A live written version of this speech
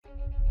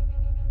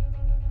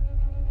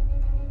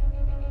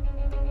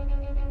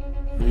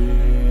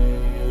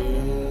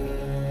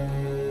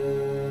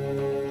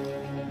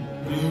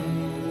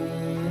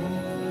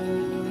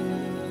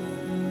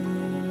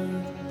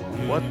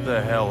What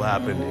the hell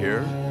happened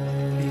here?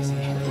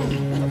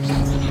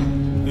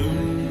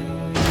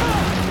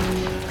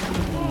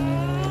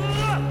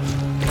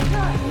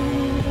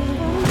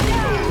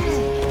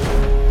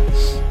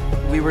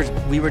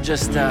 We were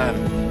just,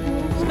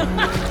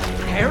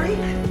 Harry?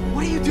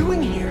 What are you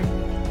doing here?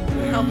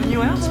 helping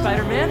you out,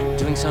 Spider-Man.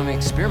 Doing some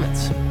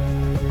experiments.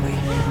 Wait,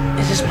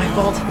 is this my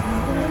fault?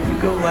 You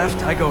go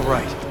left, I go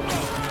right.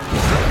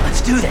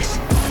 Let's do this.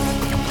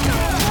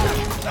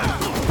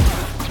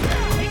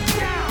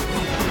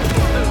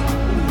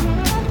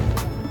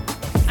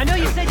 I know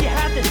you said you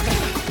had this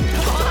thing.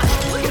 Come on,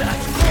 look at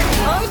us.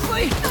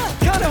 Honestly,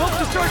 kinda hope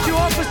to start you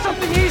off with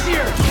something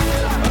easier.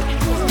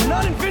 We're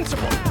not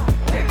invincible.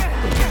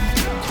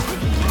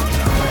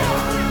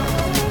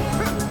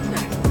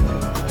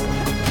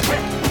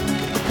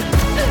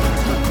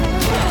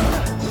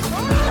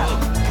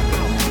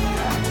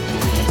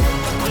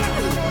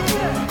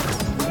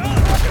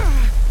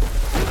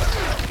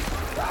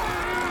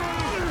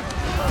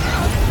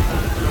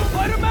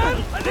 Spider-Man,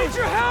 I need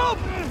your help!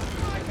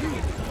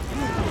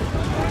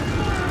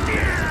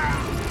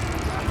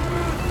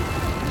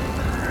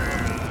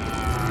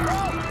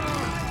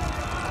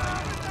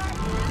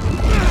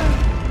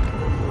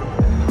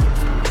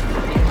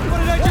 What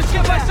did I just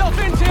get myself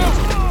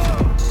into?